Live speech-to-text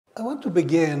I want to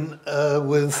begin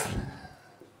with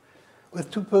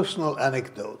two personal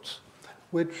anecdotes,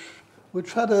 which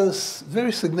had a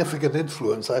very significant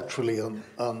influence, actually,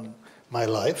 on my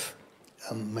life,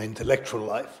 on my intellectual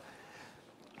life.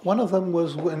 One of them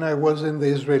was when I was in the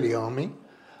Israeli army.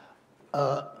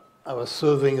 I was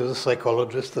serving as a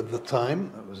psychologist at the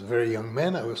time. I was a very young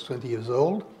man. I was 20 years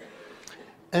old.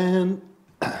 And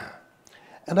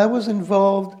I was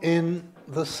involved in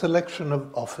the selection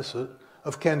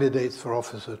of candidates for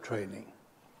officer training.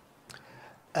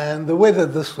 And the way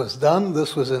that this was done,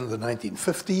 this was in the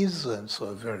 1950s, and so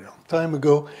a very long time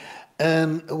ago,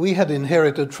 and we had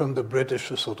inherited from the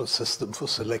British a sort of system for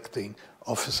selecting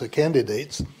officer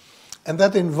candidates, and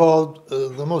that involved,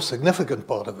 the most significant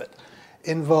part of it,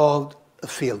 involved a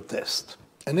field test.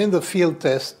 And in the field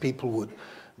test, people would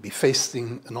be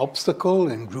facing an obstacle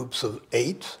in groups of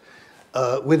 8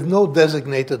 with no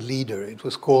designated leader. It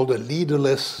was called a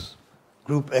leaderless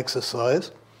group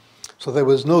exercise. So there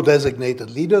was no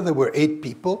designated leader. There were 8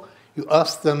 people. You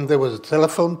asked them, there was a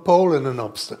telephone pole and an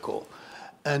obstacle.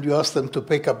 And you asked them to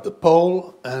pick up the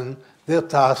pole, and their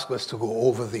task was to go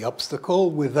over the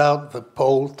obstacle without the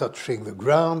pole touching the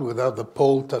ground, without the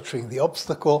pole touching the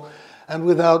obstacle, and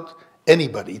without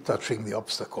anybody touching the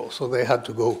obstacle. So they had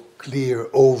to go clear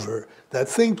over that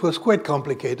thing. It was quite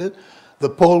complicated. The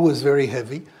pole was very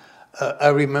heavy. I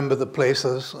remember the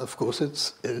places, of course,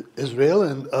 it's Israel,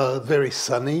 and very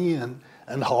sunny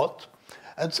and hot.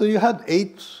 And so you had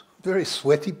 8 very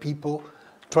sweaty people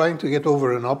trying to get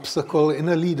over an obstacle in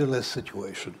a leaderless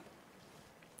situation.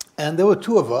 And there were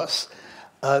 2 of us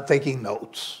taking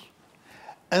notes.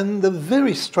 And the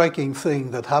very striking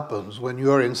thing that happens when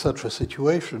you are in such a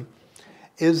situation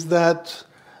is that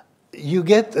you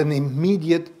get an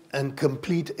immediate and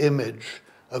complete image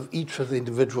of each of the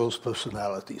individual's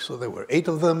personalities. So there were 8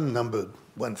 of them, numbered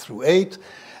 1 through 8,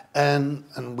 and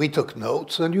we took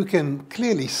notes, and you can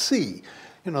clearly see,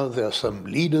 there are some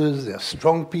leaders, there are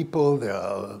strong people, there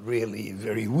are really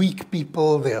very weak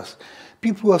people, there are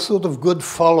people who are sort of good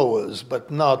followers,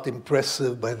 but not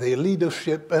impressive by their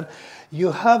leadership, and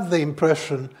you have the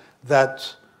impression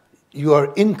that you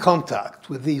are in contact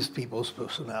with these people's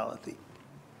personality.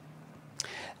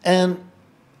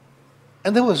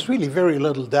 And there was really very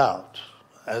little doubt,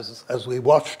 as we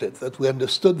watched it, that we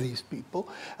understood these people.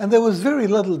 And there was very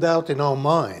little doubt in our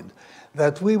mind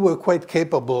that we were quite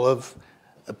capable of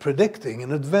predicting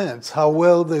in advance how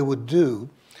well they would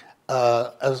do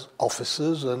as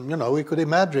officers. And, we could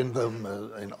imagine them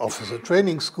in officer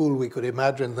training school. We could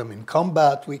imagine them in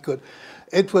combat.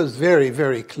 It was very,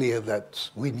 very clear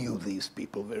that we knew these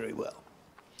people very well.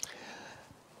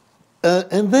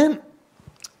 And then,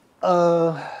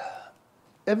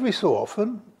 every so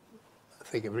often, I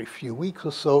think every few weeks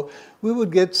or so, we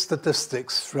would get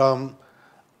statistics from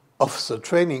officer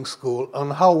training school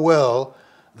on how well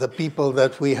the people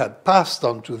that we had passed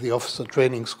on to the officer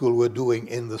training school were doing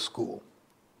in the school.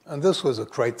 And this was a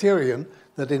criterion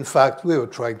that, in fact, we were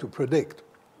trying to predict.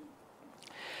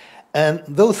 And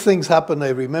those things happened, I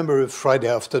remember, Friday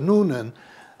afternoon, and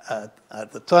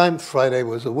at the time, Friday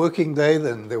was a working day,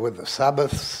 then there were the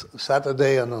Sabbaths,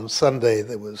 Saturday, and on Sunday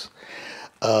there was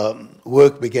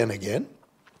work began again.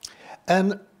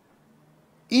 And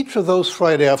each of those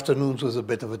Friday afternoons was a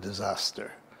bit of a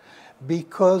disaster,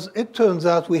 because it turns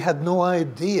out we had no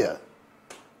idea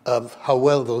of how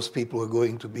well those people were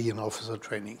going to be in officer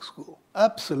training school.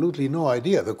 Absolutely no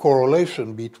idea. The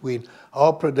correlation between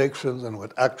our predictions and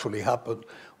what actually happened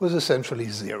was essentially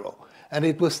 0. And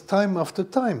it was time after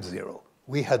time 0.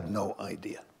 We had no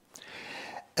idea.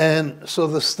 And so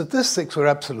the statistics were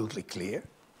absolutely clear.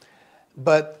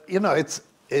 But,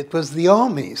 it was the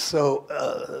army, so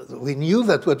we knew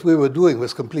that what we were doing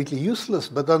was completely useless.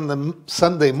 But on the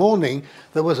Sunday morning,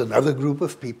 there was another group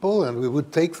of people, and we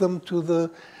would take them to the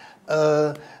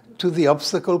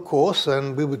obstacle course,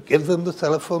 and we would give them the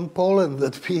telephone pole, and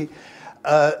they'd be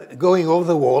going over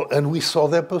the wall, and we saw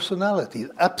their personalities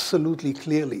absolutely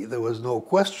clearly. There was no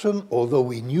question, although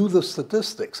we knew the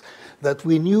statistics, that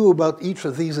we knew about each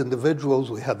of these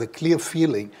individuals. We had the clear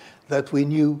feeling that we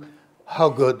knew how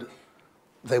good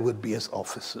they would be as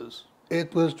officers.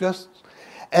 It was just,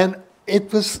 and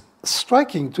it was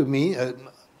striking to me.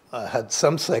 I had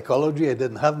some psychology. I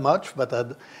didn't have much, but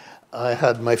I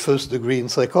had my first degree in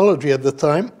psychology at the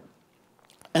time.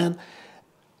 And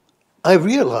I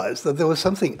realized that there was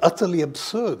something utterly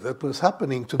absurd that was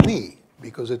happening to me,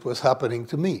 because it was happening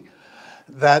to me,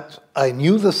 that I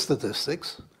knew the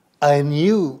statistics. I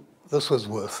knew this was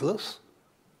worthless,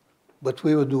 what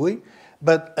we were doing.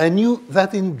 But I knew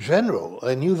that in general,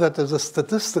 I knew that as a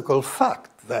statistical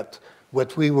fact, that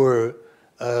what we were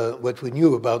what we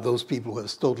knew about those people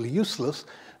was totally useless,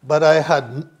 but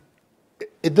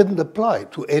it didn't apply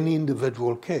to any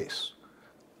individual case.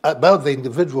 About the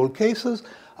individual cases,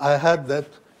 I had that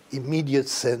immediate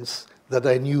sense that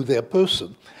I knew their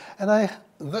person. And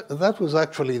that was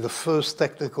actually the first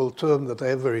technical term that I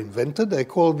ever invented. I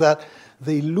called that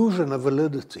the illusion of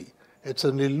validity. It's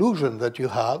an illusion that you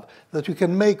have, that you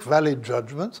can make valid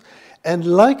judgments, and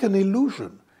like an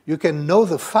illusion, you can know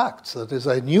the facts. That is,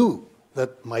 I knew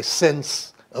that my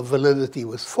sense of validity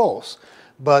was false,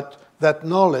 but that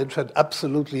knowledge had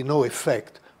absolutely no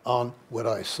effect on what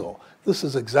I saw. This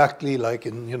is exactly like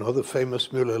in, the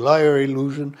famous Mueller-Lyer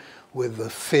illusion with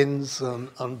the fins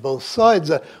on both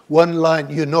sides. One line,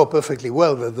 you know perfectly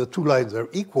well that the two lines are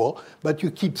equal, but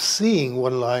you keep seeing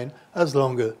one line as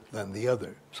longer than the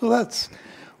other. So that's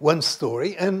one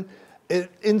story. And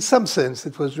in some sense,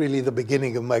 it was really the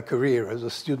beginning of my career as a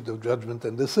student of judgment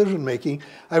and decision-making.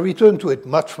 I returned to it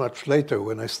much, much later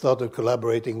when I started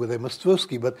collaborating with Amos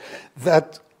Tversky, but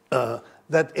that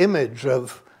image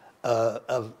of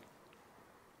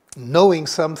knowing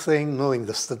something, knowing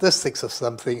the statistics of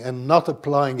something, and not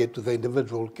applying it to the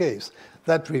individual case,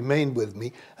 that remained with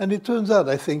me. And it turns out,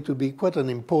 I think, to be quite an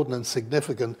important and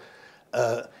significant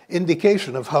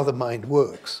indication of how the mind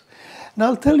works. Now,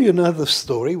 I'll tell you another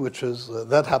story, which is,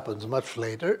 that happens much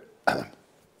later.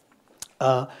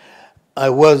 I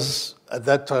was, at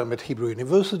that time, at Hebrew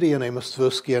University, and Amos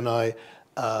Tversky and I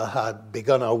had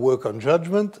begun our work on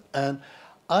judgment, and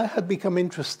I had become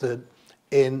interested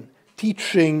in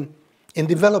teaching, in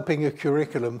developing a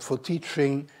curriculum for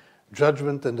teaching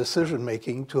judgment and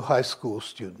decision-making to high school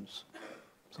students.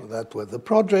 So that was the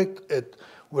project.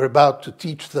 We're about to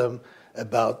teach them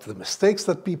about the mistakes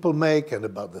that people make and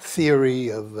about the theory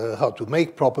of how to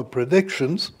make proper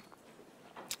predictions.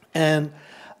 And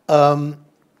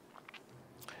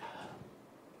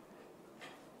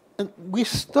we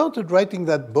started writing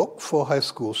that book for high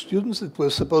school students. It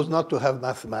was supposed not to have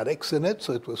mathematics in it,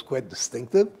 so it was quite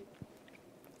distinctive.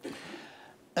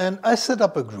 And I set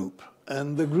up a group,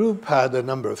 and the group had a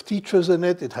number of teachers in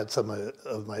it. It had some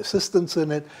of my assistants in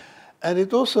it, and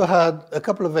it also had a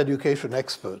couple of education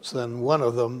experts, and one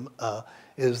of them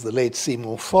is the late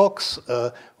Simon Fox,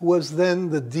 who was then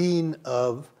the dean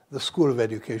of the School of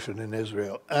Education in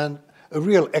Israel, and a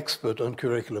real expert on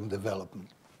curriculum development.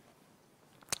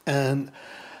 And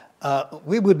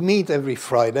we would meet every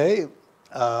Friday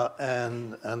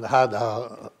and had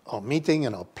our meeting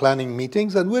and our planning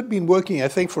meetings, and we'd been working, I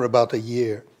think, for about a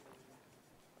year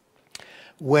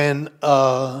when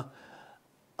I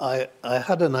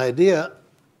had an idea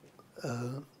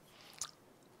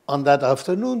on that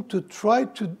afternoon to try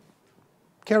to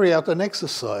carry out an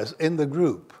exercise in the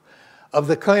group of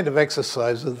the kind of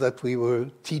exercises that we were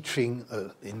teaching,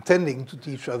 intending to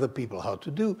teach other people how to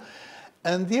do.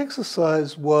 And the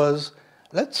exercise was,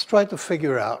 let's try to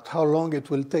figure out how long it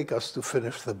will take us to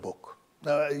finish the book.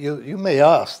 Now, you may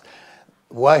ask,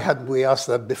 why hadn't we asked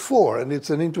that before? And it's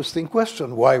an interesting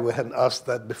question why we hadn't asked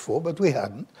that before, but we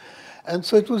hadn't. And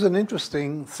so it was an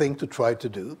interesting thing to try to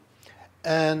do.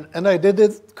 And I did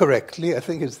it correctly. I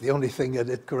think it's the only thing I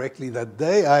did correctly that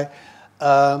day.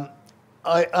 I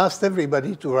asked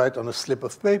everybody to write on a slip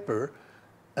of paper,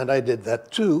 and I did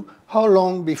that too, how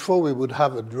long before we would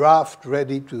have a draft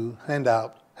ready to hand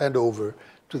over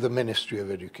to the Ministry of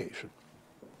Education.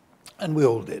 And we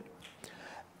all did.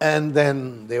 And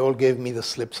then they all gave me the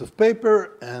slips of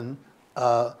paper, and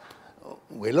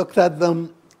we looked at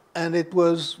them, and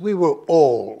we were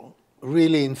all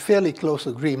really in fairly close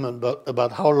agreement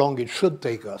about how long it should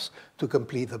take us to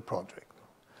complete the project.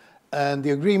 And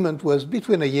the agreement was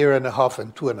between 1.5 years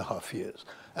and 2.5 years.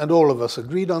 And all of us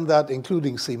agreed on that,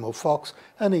 including Seymour Fox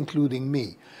and including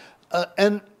me.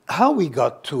 And how we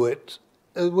got to it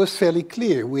was fairly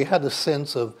clear. We had a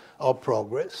sense of our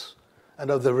progress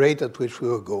and of the rate at which we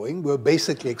were going. We were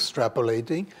basically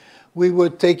extrapolating. We were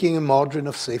taking a margin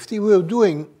of safety. We were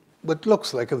doing what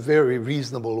looks like a very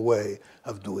reasonable way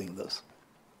of doing this.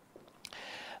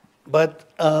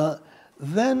 But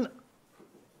then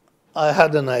I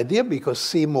had an idea, because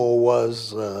Seymour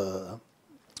was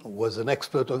an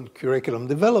expert on curriculum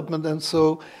development, and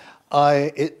so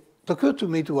it occurred to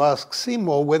me to ask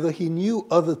Seymour whether he knew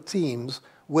other teams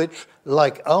which,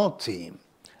 like our team,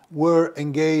 were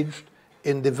engaged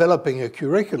in developing a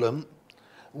curriculum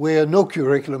where no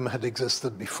curriculum had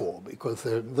existed before, because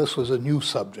this was a new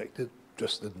subject. It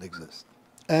just didn't exist.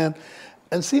 And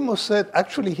Seymour said,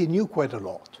 actually, he knew quite a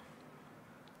lot.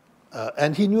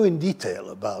 And he knew in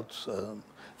detail about,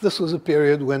 this was a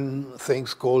period when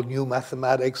things called new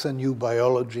mathematics and new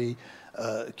biology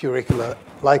curricula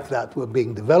like that were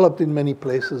being developed in many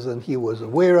places, and he was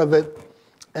aware of it.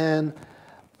 And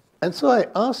so I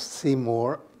asked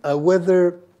Seymour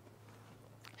whether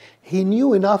he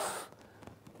knew enough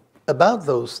about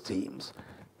those teams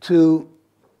to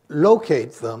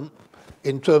locate them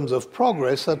in terms of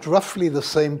progress at roughly the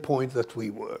same point that we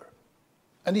were.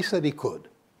 And he said he could.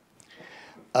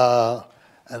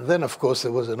 And then, of course,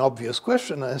 there was an obvious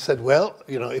question. I said, well,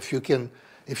 if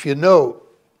you know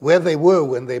where they were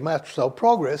when they matched our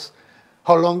progress,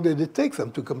 how long did it take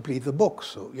them to complete the book?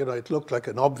 So, it looked like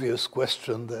an obvious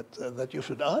question that you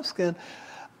should ask. And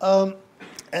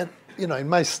in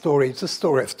my story, it's a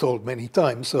story I've told many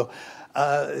times, so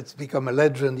it's become a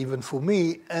legend even for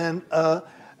me. And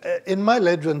in my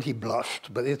legend, he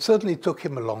blushed, but it certainly took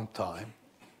him a long time.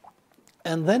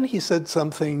 And then he said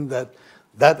something that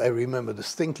I remember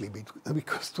distinctly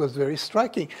because it was very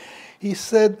striking. He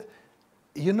said,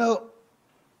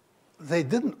 they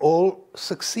didn't all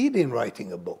succeed in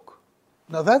writing a book.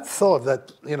 Now that thought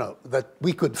that, that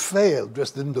we could fail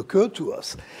just hadn't occurred to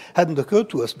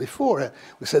us before.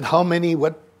 We said,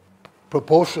 what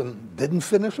proportion didn't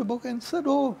finish a book? And said,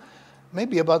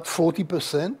 maybe about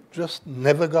 40% just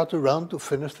never got around to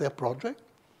finish their project.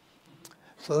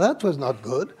 So that was not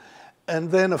good. And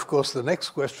then, of course, the next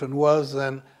question was,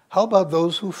 then, how about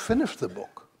those who finished the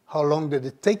book? How long did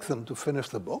it take them to finish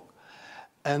the book?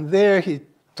 And there he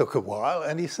took a while,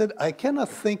 and he said, I cannot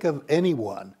think of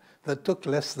anyone that took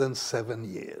less than 7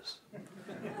 years.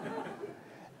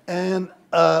 And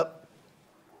that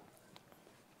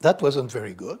wasn't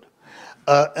very good.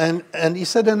 And he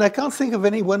said, and I can't think of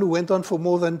anyone who went on for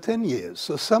more than 10 years.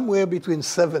 So somewhere between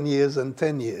 7 years and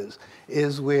 10 years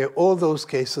is where all those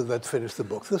cases that finished the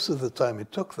book, this is the time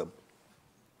it took them.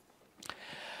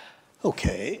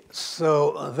 Okay,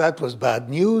 so that was bad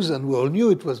news, and we all knew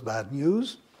it was bad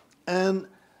news. And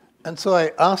so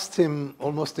I asked him,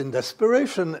 almost in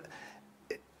desperation,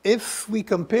 if we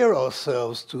compare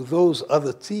ourselves to those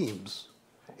other teams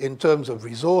in terms of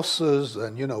resources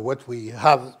and what we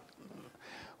have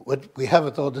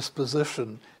at our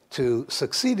disposition to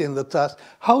succeed in the task,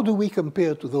 how do we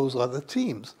compare to those other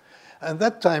teams? And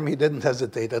that time he didn't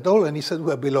hesitate at all, and he said,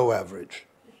 we're below average.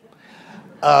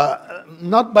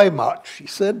 Not by much, he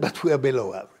said, but we're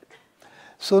below average.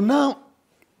 So now,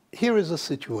 here is a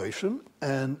situation,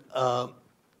 and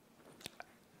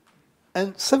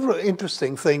several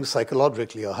interesting things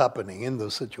psychologically are happening in the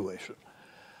situation.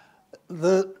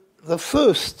 The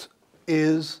first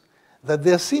is that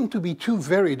there seem to be two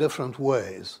very different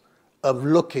ways of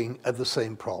looking at the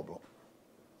same problem.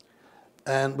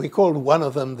 And we called one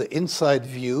of them the inside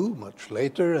view, much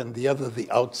later, and the other the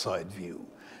outside view.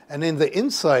 And in the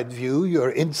inside view,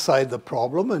 you're inside the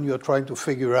problem, and you're trying to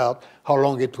figure out how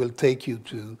long it will take you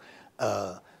to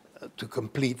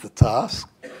complete the task.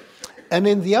 And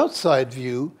in the outside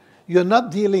view, you're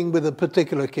not dealing with a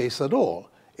particular case at all.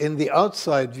 In the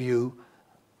outside view,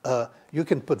 you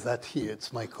can put that here.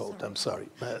 It's my coat. I'm sorry.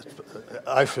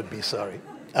 I should be sorry.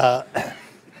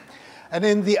 And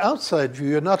in the outside view,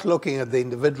 you're not looking at the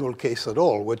individual case at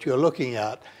all. What you're looking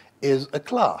at is a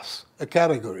class, a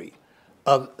category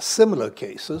of similar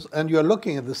cases, and you're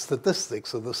looking at the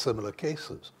statistics of the similar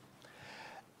cases.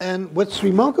 And what's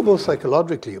remarkable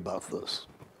psychologically about this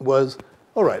was,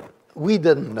 all right, we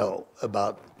didn't know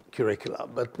about curricula,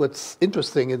 but what's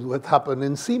interesting is what happened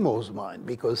in Seymour's mind,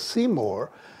 because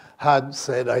Seymour had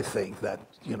said, I think, that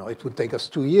it would take us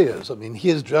 2 years. I mean,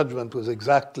 his judgment was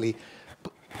exactly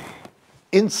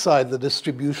inside the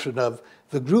distribution of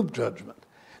the group judgment.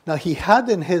 Now, he had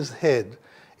in his head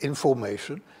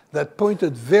information that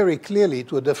pointed very clearly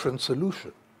to a different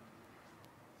solution,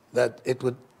 that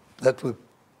would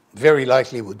very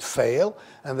likely would fail,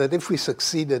 and that if we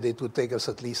succeeded, it would take us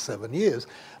at least 7 years.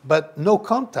 But no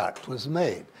contact was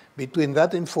made between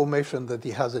that information that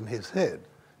he has in his head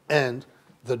and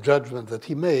the judgment that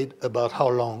he made about how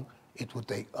long it would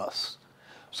take us.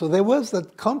 So there was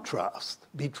that contrast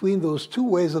between those two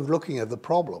ways of looking at the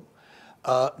problem,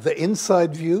 the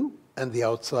inside view and the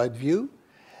outside view,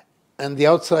 and the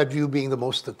outside view being the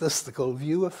most statistical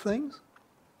view of things.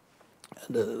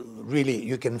 And, really,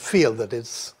 you can feel that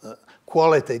it's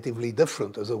qualitatively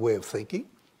different as a way of thinking.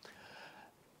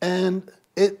 And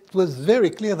it was very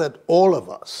clear that all of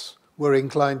us were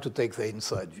inclined to take the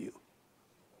inside view.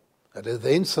 That is,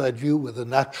 the inside view was a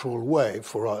natural way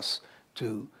for us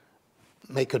to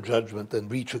make a judgment and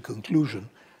reach a conclusion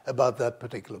about that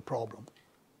particular problem.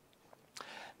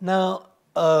 Now,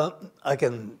 I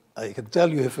can tell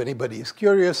you if anybody is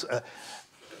curious.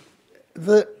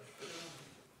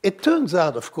 It turns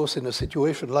out, of course, in a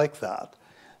situation like that,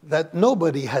 that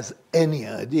nobody has any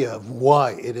idea of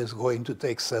why it is going to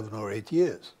take 7 or 8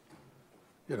 years.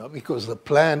 Because the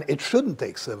plan, it shouldn't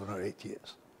take 7 or 8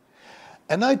 years.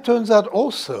 And it turns out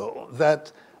also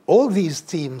that all these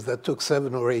teams that took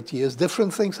 7 or 8 years,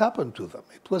 different things happened to them.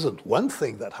 It wasn't one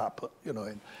thing that happened. You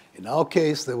know, in our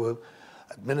case, there were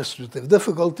administrative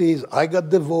difficulties. I got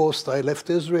divorced. I left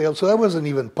Israel. So I wasn't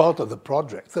even part of the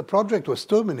project. The project was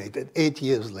terminated 8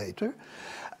 years later,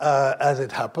 as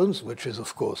it happens, which is,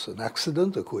 of course, an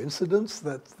accident, a coincidence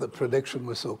that the prediction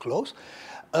was so close.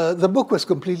 The book was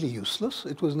completely useless.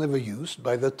 It was never used.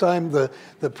 By the time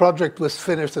the project was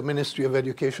finished, the Ministry of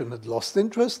Education had lost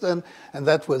interest, and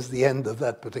that was the end of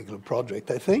that particular project,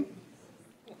 I think.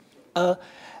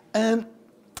 And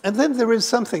then there is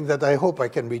something that I hope I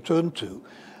can return to.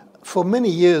 For many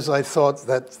years, I thought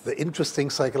that the interesting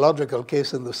psychological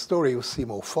case in the story was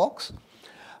Seymour Fox,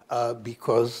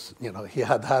 because he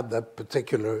had had that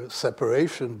particular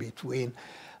separation between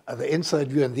the inside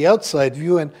view and the outside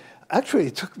view. And actually,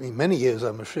 it took me many years,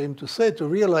 I'm ashamed to say, to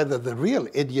realize that the real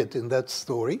idiot in that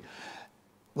story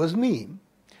was me.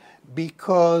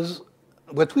 Because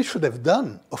what we should have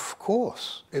done, of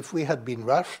course, if we had been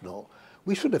rational,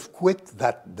 we should have quit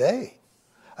that day.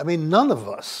 I mean, none of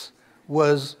us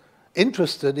was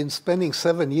interested in spending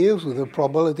 7 years with a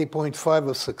probability 0.5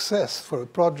 of success for a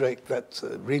project that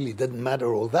really didn't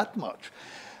matter all that much.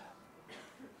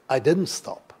 I didn't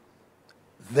stop.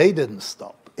 They didn't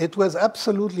stop. It was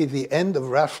absolutely the end of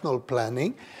rational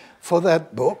planning for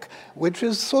that book, which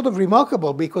is sort of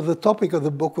remarkable because the topic of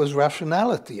the book was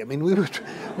rationality. I mean,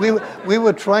 we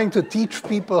were trying to teach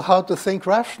people how to think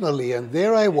rationally, and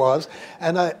there I was,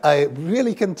 and I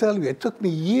really can tell you, it took me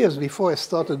years before I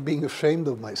started being ashamed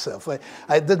of myself.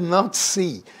 I did not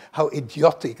see how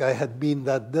idiotic I had been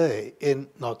that day in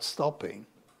not stopping.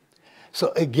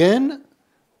 So again,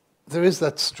 there is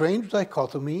that strange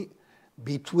dichotomy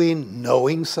between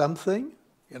knowing something,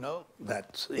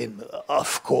 that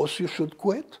of course you should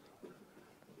quit,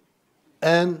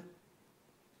 and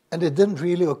it didn't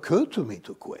really occur to me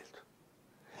to quit.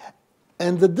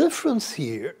 And the difference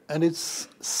here, and it's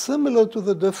similar to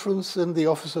the difference in the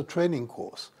officer training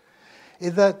course,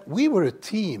 is that we were a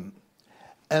team,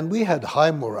 and we had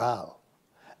high morale,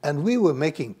 and we were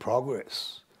making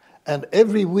progress, and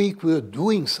every week we were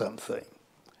doing something.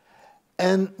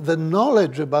 And the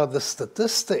knowledge about the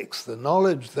statistics, the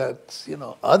knowledge that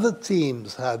other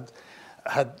teams had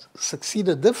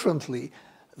succeeded differently,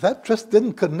 that just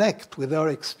didn't connect with our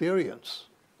experience.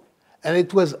 And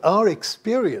it was our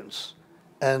experience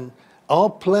and our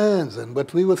plans and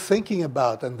what we were thinking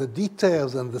about and the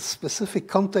details and the specific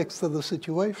context of the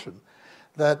situation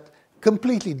that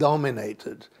completely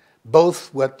dominated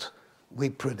both what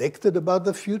we predicted about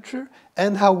the future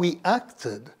and how we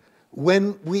acted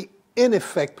when we in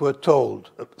effect were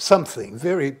told something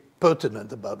very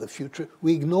pertinent about the future.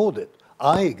 We ignored it.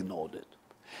 I ignored it.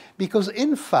 Because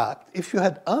in fact, if you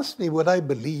had asked me what I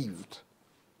believed,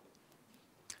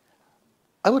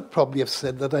 I would probably have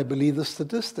said that I believe the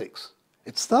statistics.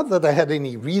 It's not that I had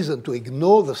any reason to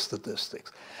ignore the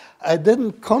statistics. I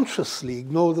didn't consciously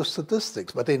ignore the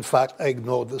statistics, but in fact, I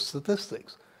ignored the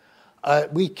statistics.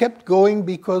 We kept going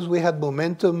because we had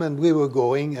momentum and we were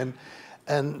going, and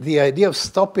the idea of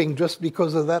stopping just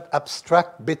because of that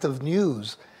abstract bit of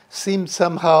news seemed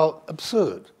somehow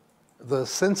absurd. The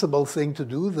sensible thing to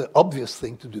do, the obvious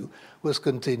thing to do, was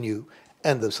continue,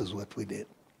 and this is what we did.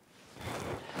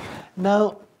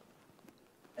 Now,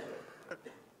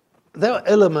 there are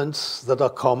elements that are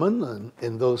common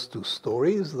in those two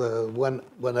stories. The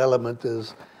one element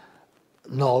is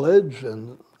knowledge,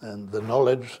 and the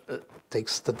knowledge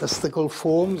takes statistical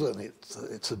forms, and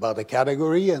it's about a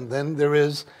category. And then there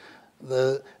is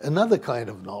another kind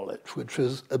of knowledge, which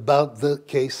is about the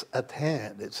case at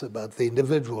hand. It's about the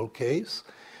individual case,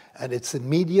 and it's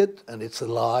immediate, and it's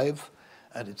alive,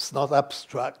 and it's not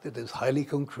abstract. It is highly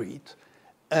concrete.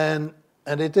 And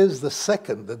it is the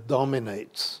second that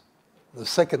dominates, the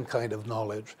second kind of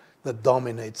knowledge that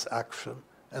dominates action,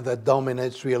 and that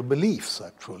dominates real beliefs,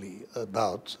 actually,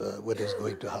 about what is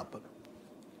going to happen.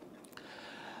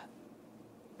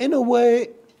 In a way,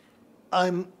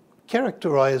 I'm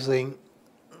characterizing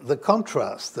the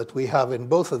contrast that we have in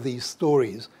both of these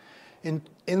stories in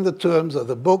the terms of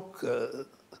the book,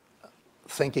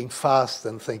 Thinking Fast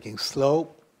and Thinking Slow,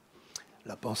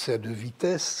 La pensée à deux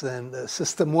vitesses, and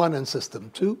System 1 and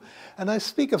System 2. And I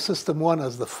speak of System 1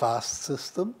 as the fast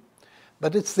system,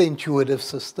 but it's the intuitive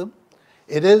system.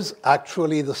 It is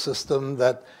actually the system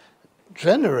that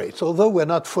generates, although we're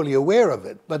not fully aware of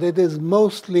it, but it is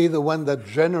mostly the one that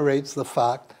generates the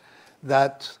fact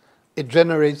that it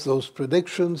generates those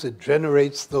predictions, it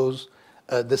generates those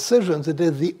decisions. It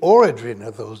is the origin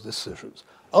of those decisions.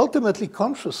 Ultimately,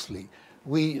 consciously,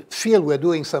 we feel we're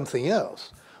doing something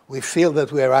else. we feel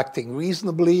that we are acting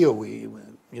reasonably, or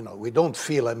we don't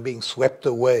feel I'm being swept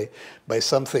away by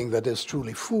something that is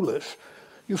truly foolish.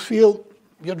 You feel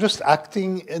you're just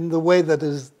acting in the way that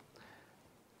is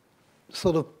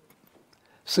sort of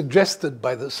suggested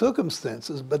by the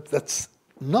circumstances, but that's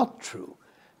not true.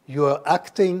 You are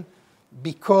acting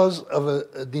because of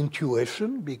an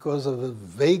intuition, because of a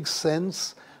vague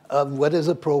sense of what is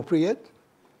appropriate,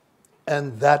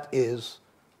 and that is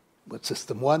what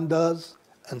System 1 does,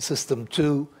 and System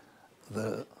 2,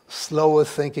 the slower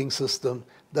thinking system,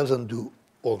 doesn't do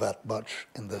all that much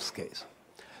in this case.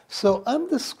 So I'm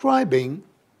describing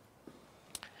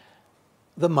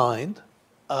the mind,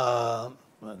 an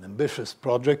ambitious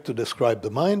project to describe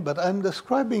the mind, but I'm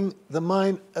describing the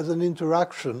mind as an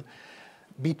interaction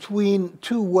between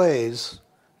two ways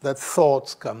that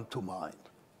thoughts come to mind.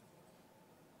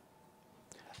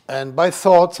 And by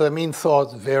thoughts, I mean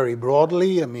thoughts very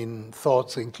broadly. I mean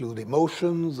thoughts include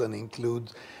emotions and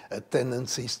include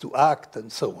tendencies to act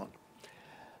and so on.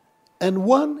 And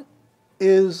one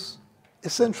is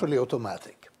essentially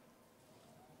automatic.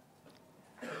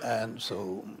 And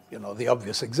so, the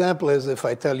obvious example is if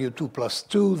I tell you 2 +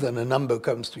 2, then a number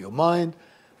comes to your mind,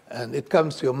 and it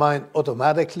comes to your mind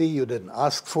automatically. You didn't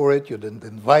ask for it, you didn't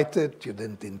invite it, you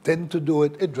didn't intend to do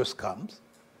it, it just comes.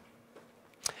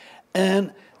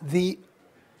 And the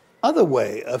other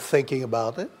way of thinking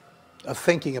about it, of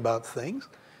thinking about things,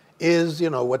 is,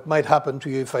 what might happen to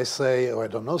you if I say,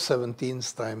 17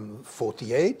 times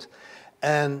 48,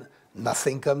 and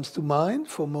nothing comes to mind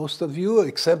for most of you,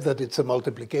 except that it's a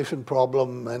multiplication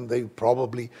problem, and they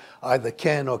probably either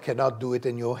can or cannot do it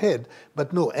in your head,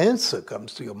 but no answer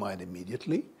comes to your mind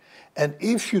immediately. And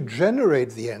if you generate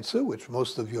the answer, which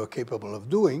most of you are capable of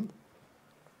doing,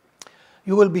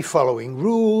 you will be following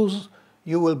rules,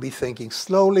 you will be thinking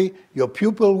slowly, your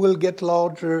pupil will get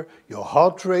larger, your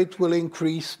heart rate will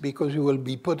increase because you will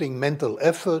be putting mental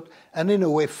effort and, in a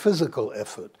way, physical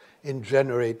effort in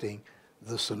generating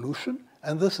the solution.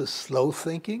 And this is slow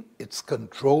thinking, it's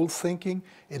controlled thinking,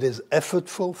 it is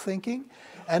effortful thinking,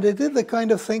 and it is the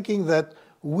kind of thinking that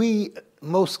we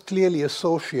most clearly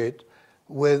associate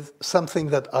with something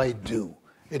that I do.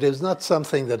 It is not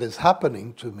something that is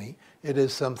happening to me, it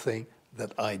is something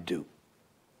that I do.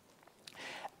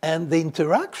 And the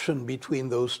interaction between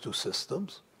those two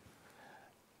systems,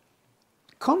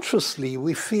 consciously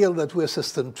we feel that we're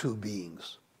System 2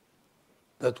 beings,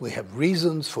 that we have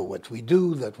reasons for what we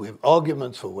do, that we have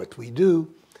arguments for what we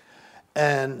do,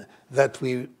 and that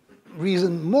we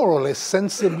reason more or less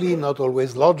sensibly, not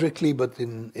always logically, but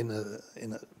in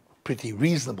a pretty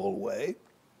reasonable way.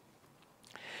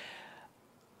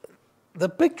 The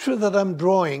picture that I'm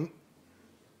drawing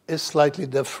is slightly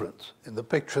different. In the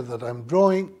picture that I'm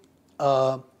drawing,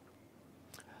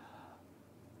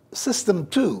 System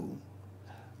 2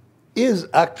 is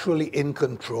actually in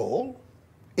control,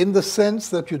 in the sense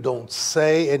that you don't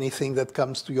say anything that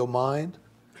comes to your mind.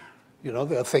 There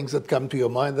are things that come to your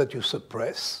mind that you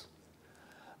suppress.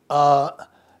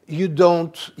 You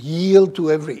don't yield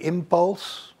to every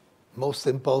impulse. Most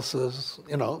impulses,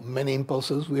 many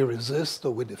impulses we resist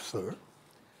or we defer.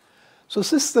 So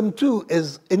System 2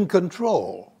 is in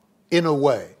control, in a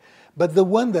way. But the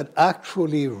one that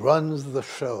actually runs the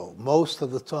show most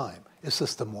of the time is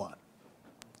System 1.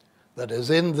 That is,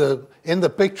 in the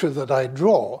picture that I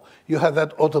draw, you have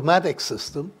that automatic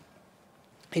system.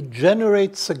 It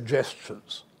generates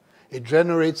suggestions. It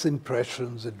generates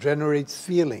impressions. It generates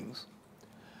feelings.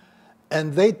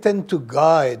 And they tend to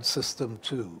guide System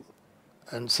 2.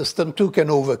 And System 2 can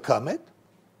overcome it.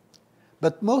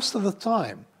 But most of the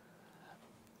time,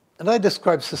 and I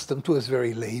describe System 2 as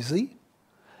very lazy,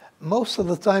 most of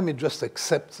the time it just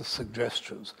accepts the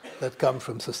suggestions that come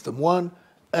from System 1,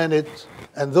 and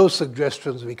those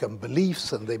suggestions become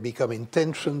beliefs, and they become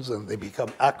intentions, and they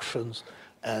become actions,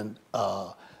 and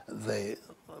they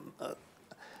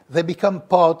become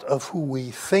part of who we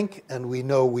think and we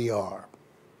know we are.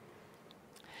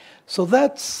 So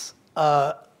that's, in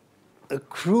a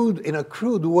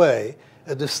crude way,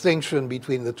 a distinction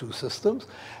between the two systems.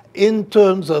 In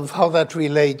terms of how that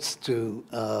relates to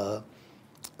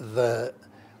the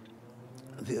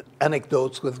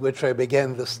anecdotes with which I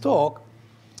began this talk,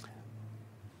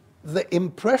 the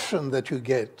impression that you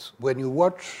get when you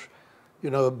watch,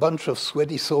 a bunch of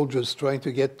sweaty soldiers trying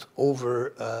to get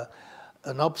over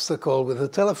an obstacle with a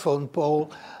telephone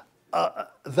pole,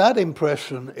 that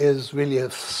impression is really a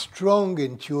strong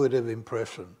intuitive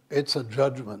impression. It's a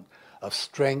judgment of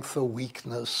strength or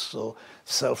weakness or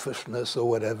selfishness or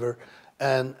whatever,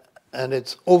 and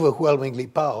it's overwhelmingly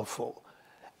powerful.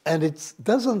 And it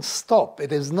doesn't stop.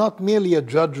 It is not merely a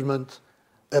judgment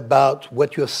about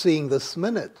what you're seeing this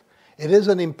minute. It is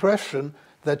an impression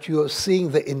that you're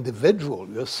seeing the individual,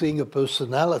 you're seeing a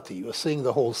personality, you're seeing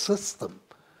the whole system.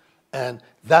 And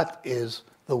that is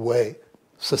the way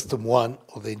System 1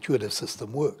 or the intuitive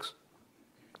system works.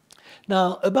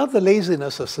 Now, about the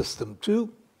laziness of System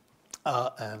 2,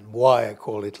 and why I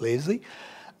call it lazy,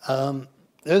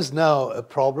 there's now a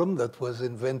problem that was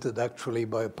invented actually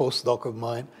by a postdoc of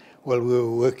mine while we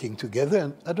were working together,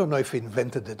 and I don't know if he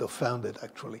invented it or found it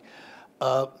actually.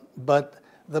 But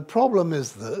the problem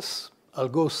is this. I'll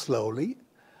go slowly.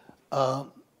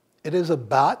 It is a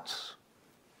bat.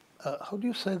 How do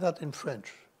you say that in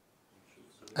French?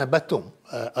 Un bâton,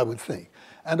 I would think.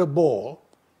 And a ball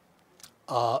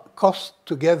cost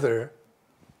together,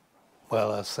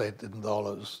 well, I'll say it in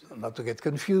dollars, not to get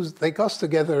confused, they cost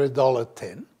together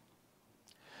 $1.10.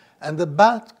 And the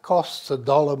bat costs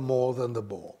 $1 more than the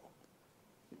ball.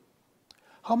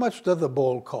 How much does the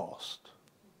ball cost?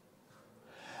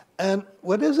 And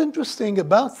what is interesting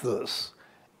about this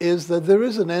is that there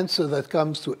is an answer that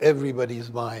comes to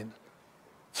everybody's mind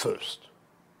first.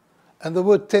 And the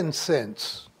word 10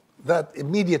 cents, that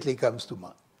immediately comes to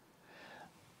mind.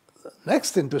 The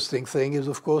next interesting thing is,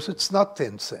 of course, it's not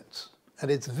 10 cents. And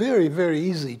it's very, very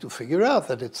easy to figure out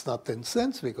that it's not 10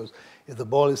 cents, because if the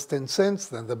ball is 10 cents,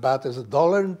 then the bat is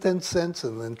 $1.10,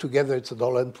 and then together it's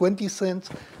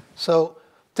 $1.20. So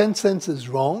 10 cents is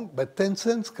wrong, but 10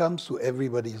 cents comes to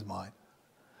everybody's mind.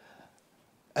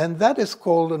 And that is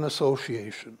called an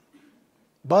association.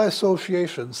 By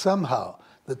association, somehow,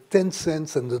 the 10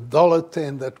 cents and the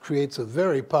 $1.10, that creates a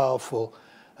very powerful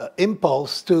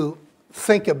impulse to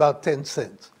think about 10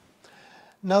 cents.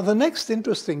 Now, the next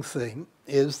interesting thing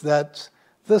is that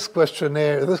this question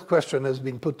has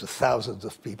been put to thousands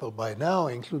of people by now,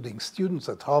 including students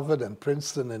at Harvard and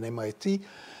Princeton and MIT.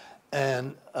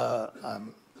 And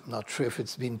I'm not sure if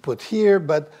it's been put here,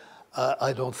 but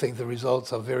I don't think the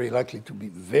results are very likely to be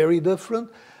very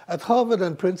different. At Harvard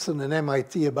and Princeton and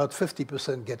MIT, about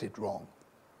 50% get it wrong.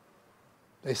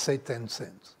 They say 10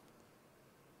 cents.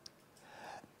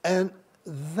 And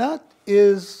that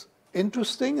is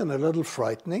interesting and a little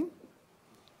frightening,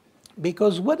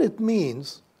 because what it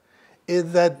means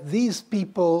is that these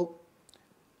people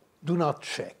do not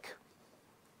check.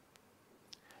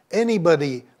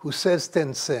 Anybody who says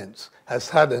 10 cents has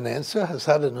had an answer, has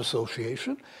had an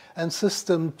association, and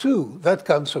System 2, that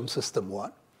comes from System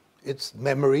 1. Its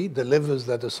memory delivers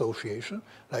that association,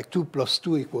 like 2 plus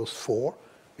 2 equals 4,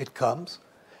 it comes.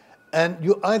 And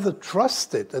you either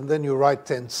trust it and then you write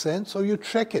 10 cents, or you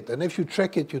check it. And if you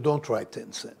check it, you don't write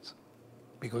 10 cents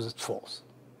because it's false.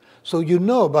 So you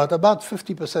know about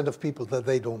 50% of people that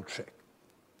they don't check.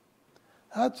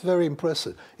 That's very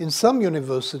impressive. In some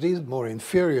universities, more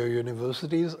inferior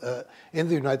universities in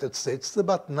the United States,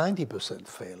 about 90%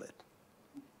 fail it.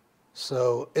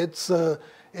 So it's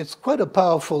quite a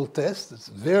powerful test. It's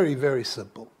very, very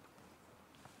simple.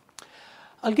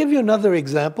 I'll give you another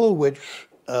example which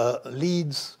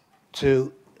leads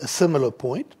to a similar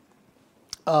point.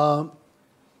 And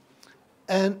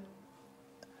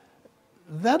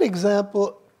that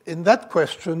example, in that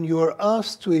question, you are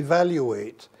asked to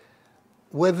evaluate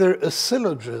whether a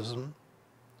syllogism,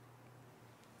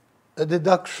 a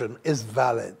deduction, is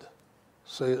valid.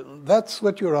 So that's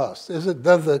what you're asked. Does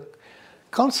the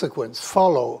consequence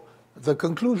follow, the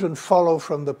conclusion follow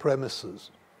from the premises?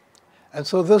 And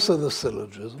so this is the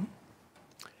syllogism.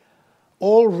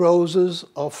 All roses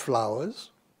are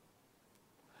flowers.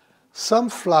 Some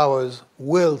flowers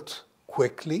wilt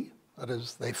quickly, that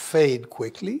is, they fade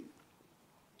quickly.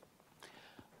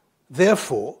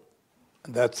 Therefore,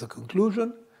 and that's the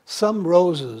conclusion, some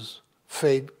roses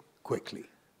fade quickly.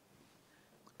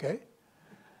 Okay?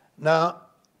 Now,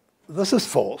 this is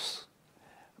false,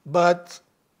 but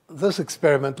this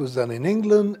experiment was done in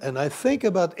England, and I think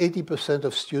about 80%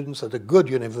 of students at a good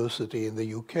university in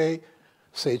the UK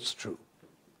say it's true.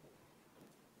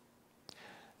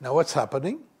 Now, what's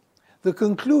happening? The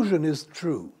conclusion is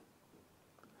true.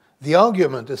 The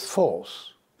argument is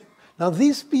false. Now,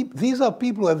 these are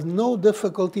people who have no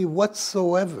difficulty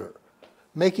whatsoever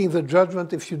making the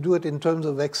judgment if you do it in terms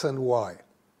of X and Y.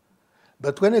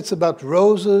 But when it's about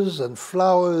roses and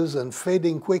flowers and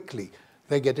fading quickly,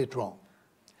 they get it wrong.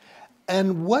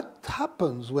 And what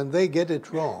happens when they get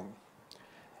it wrong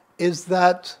is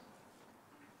that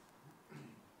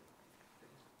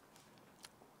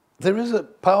there is a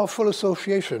powerful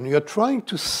association. You're trying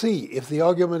to see if the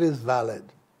argument is valid.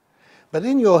 But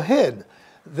in your head,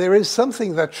 there is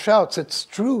something that shouts, it's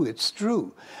true, it's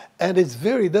true. And it's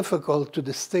very difficult to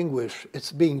distinguish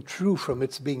its being true from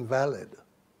its being valid.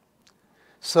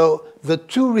 So the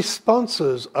two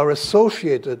responses are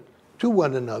associated to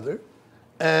one another,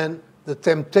 and the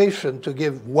temptation to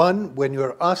give one when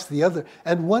you're asked the other,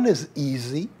 and one is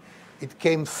easy, it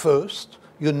came first,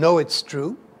 you know it's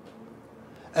true,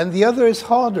 and the other is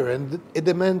harder and it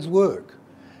demands work.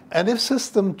 And if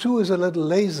system 2 is a little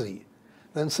lazy,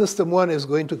 then system 1 is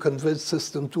going to convince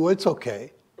system 2 it's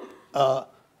okay.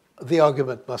 The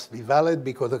argument must be valid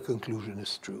because the conclusion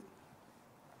is true.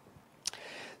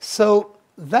 So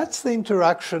that's the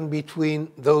interaction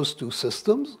between those two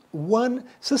systems.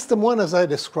 System 1, as I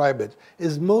describe it,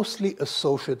 is mostly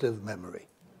associative memory.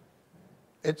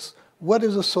 It's what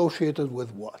is associated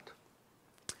with what.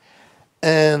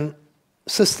 And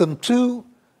system 2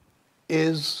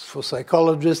 is, for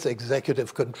psychologists,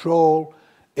 executive control.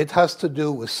 It has to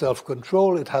do with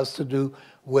self-control. It has to do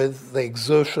with the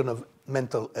exertion of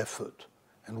mental effort.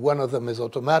 And one of them is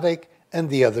automatic, and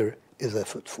the other is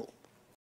effortful.